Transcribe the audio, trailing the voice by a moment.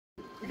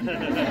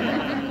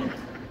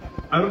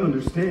I don't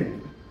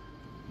understand.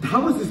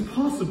 How is this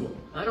possible?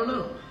 I don't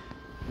know.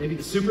 Maybe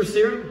the super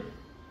serum?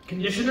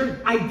 Conditioner?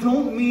 I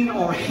don't mean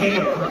our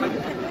hair.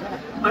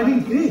 I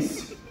mean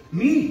this.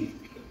 Me.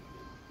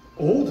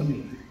 Old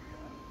me.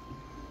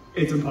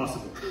 It's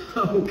impossible.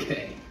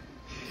 Okay.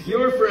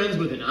 You're friends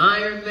with an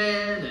Iron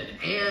Man, an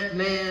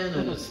Ant-Man,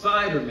 and a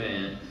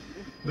Spider-Man.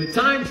 But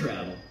time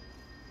travel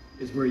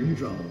is where you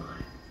draw the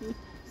line.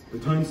 The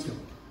time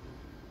stone.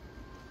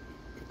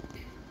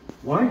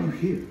 Why are you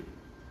here?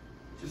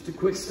 Just a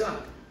quick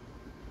stop.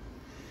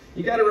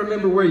 You gotta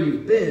remember where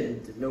you've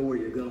been to know where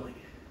you're going.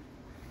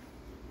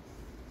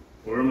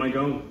 Where am I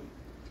going?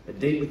 A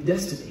date with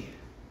destiny.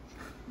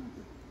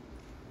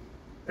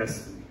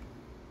 Destiny.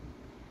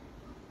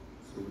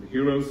 So we're the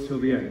heroes till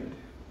the end.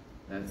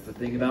 That's the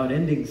thing about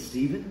endings,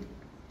 Stephen.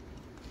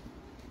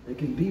 They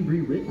can be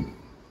rewritten.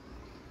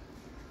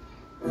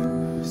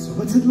 So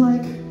what's it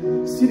like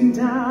sitting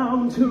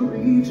down to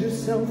read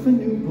yourself a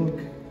new book,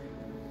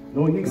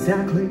 knowing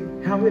exactly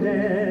how it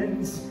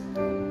ends?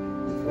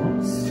 You've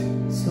lost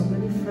so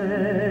many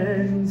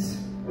friends.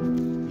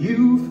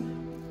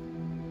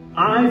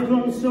 I've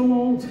grown so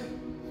old.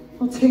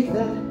 I'll take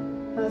that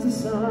as a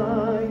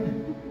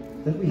sign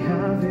that we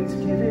haven't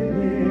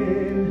given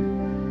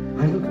in.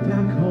 I look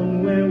back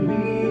on where we've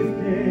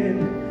been,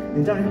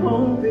 and I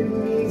hope it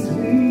means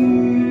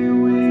we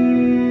win.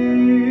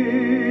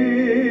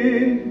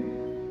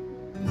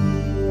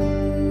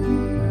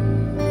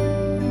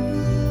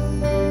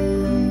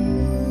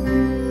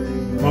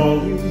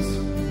 Volumes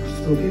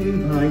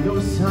spoken by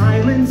your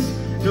silence,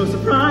 no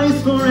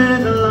surprise for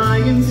an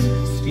alliance,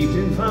 steeped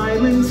in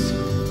violence,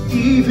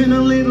 even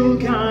a little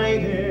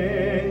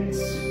guidance.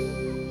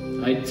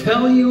 I'd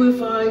tell you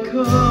if I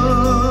could.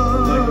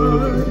 Like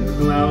a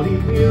cloudy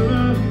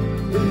mirror,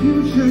 the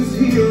future's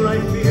here, I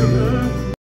feel her.